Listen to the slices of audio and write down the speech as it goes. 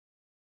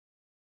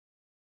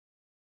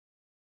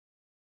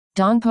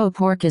Dongpo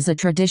pork is a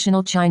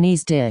traditional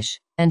Chinese dish,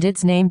 and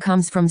its name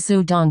comes from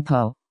Hangzhou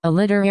Dongpo, a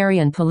literary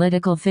and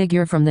political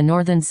figure from the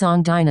Northern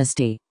Song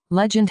dynasty.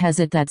 Legend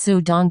has it that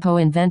Hangzhou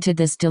Dongpo invented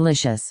this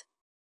delicious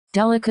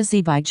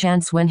delicacy by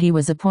chance when he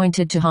was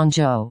appointed to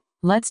Hangzhou.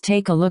 Let's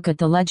take a look at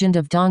the legend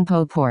of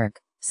Dongpo pork.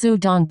 Hangzhou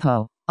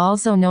Dongpo,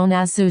 also known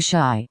as Hangzhou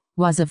Shai,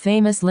 was a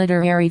famous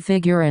literary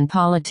figure and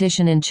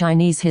politician in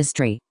Chinese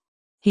history.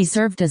 He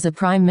served as a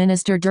prime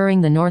minister during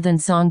the Northern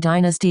Song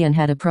dynasty and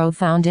had a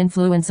profound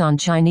influence on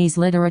Chinese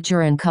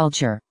literature and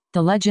culture.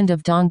 The legend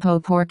of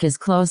Dongpo pork is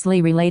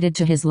closely related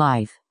to his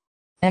life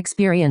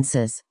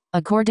experiences.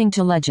 According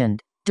to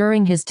legend,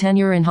 during his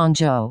tenure in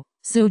Hangzhou,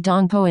 Hangzhou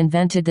Dongpo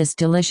invented this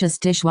delicious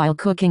dish while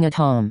cooking at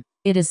home.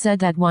 It is said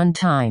that one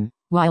time,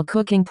 while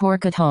cooking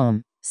pork at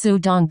home, Hangzhou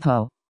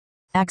Dongpo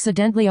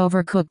accidentally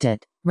overcooked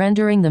it,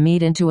 rendering the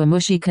meat into a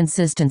mushy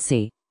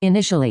consistency.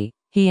 Initially,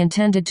 he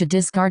intended to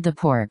discard the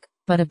pork,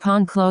 but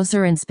upon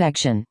closer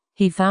inspection,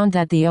 he found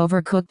that the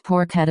overcooked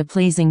pork had a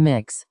pleasing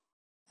mix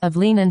of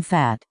lean and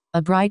fat,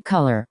 a bright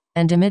color,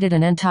 and emitted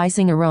an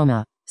enticing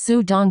aroma.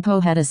 Hangzhou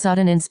Dongpo had a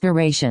sudden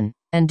inspiration,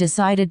 and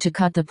decided to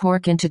cut the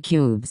pork into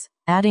cubes,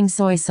 adding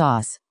soy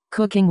sauce,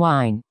 cooking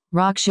wine,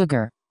 rock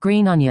sugar,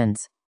 green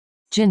onions,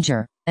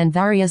 ginger, and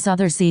various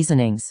other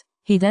seasonings.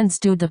 He then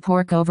stewed the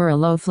pork over a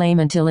low flame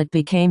until it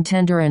became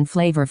tender and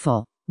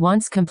flavorful.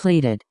 Once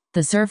completed,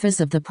 the surface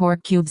of the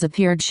pork cubes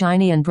appeared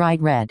shiny and bright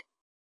red,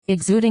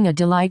 exuding a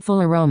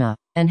delightful aroma,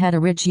 and had a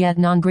rich yet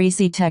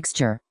non-greasy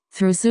texture.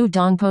 Through Hangzhou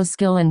Dongpo's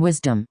skill and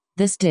wisdom,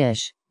 this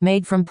dish,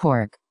 made from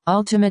pork,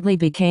 ultimately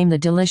became the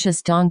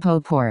delicious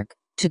Dongpo pork.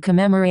 To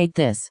commemorate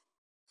this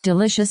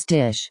delicious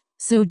dish,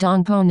 Hangzhou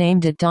Dongpo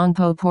named it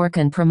Dongpo pork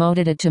and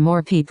promoted it to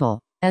more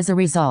people. As a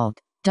result,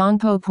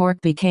 Dongpo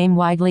pork became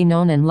widely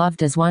known and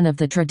loved as one of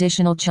the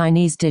traditional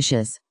Chinese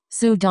dishes.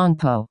 Hangzhou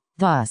Dongpo,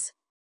 thus,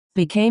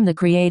 became the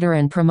creator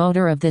and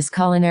promoter of this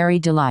culinary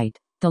delight.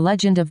 The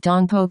legend of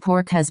Dongpo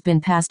pork has been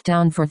passed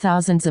down for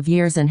thousands of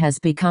years and has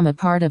become a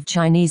part of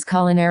Chinese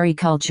culinary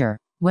culture.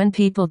 When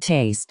people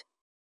taste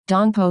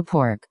Dongpo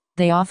pork,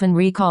 they often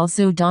recall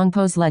Hangzhou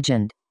Dongpo's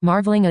legend,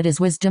 marveling at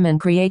his wisdom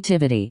and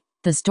creativity.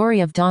 The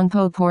story of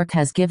Dongpo pork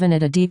has given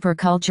it a deeper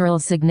cultural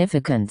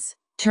significance,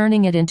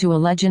 turning it into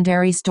a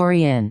legendary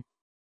story in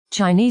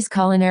Chinese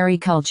culinary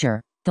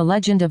culture. The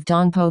legend of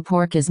Dongpo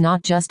pork is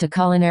not just a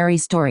culinary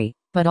story,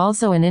 but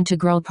also an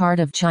integral part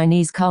of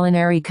Chinese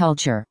culinary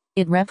culture.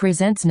 It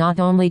represents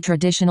not only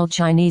traditional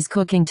Chinese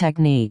cooking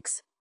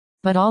techniques,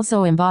 but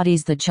also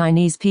embodies the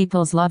Chinese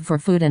people's love for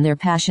food and their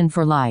passion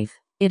for life.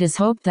 It is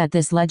hoped that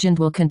this legend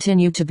will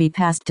continue to be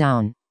passed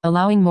down,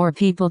 allowing more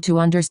people to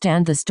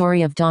understand the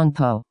story of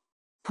Dongpo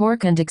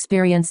pork and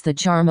experience the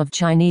charm of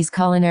Chinese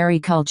culinary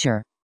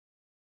culture.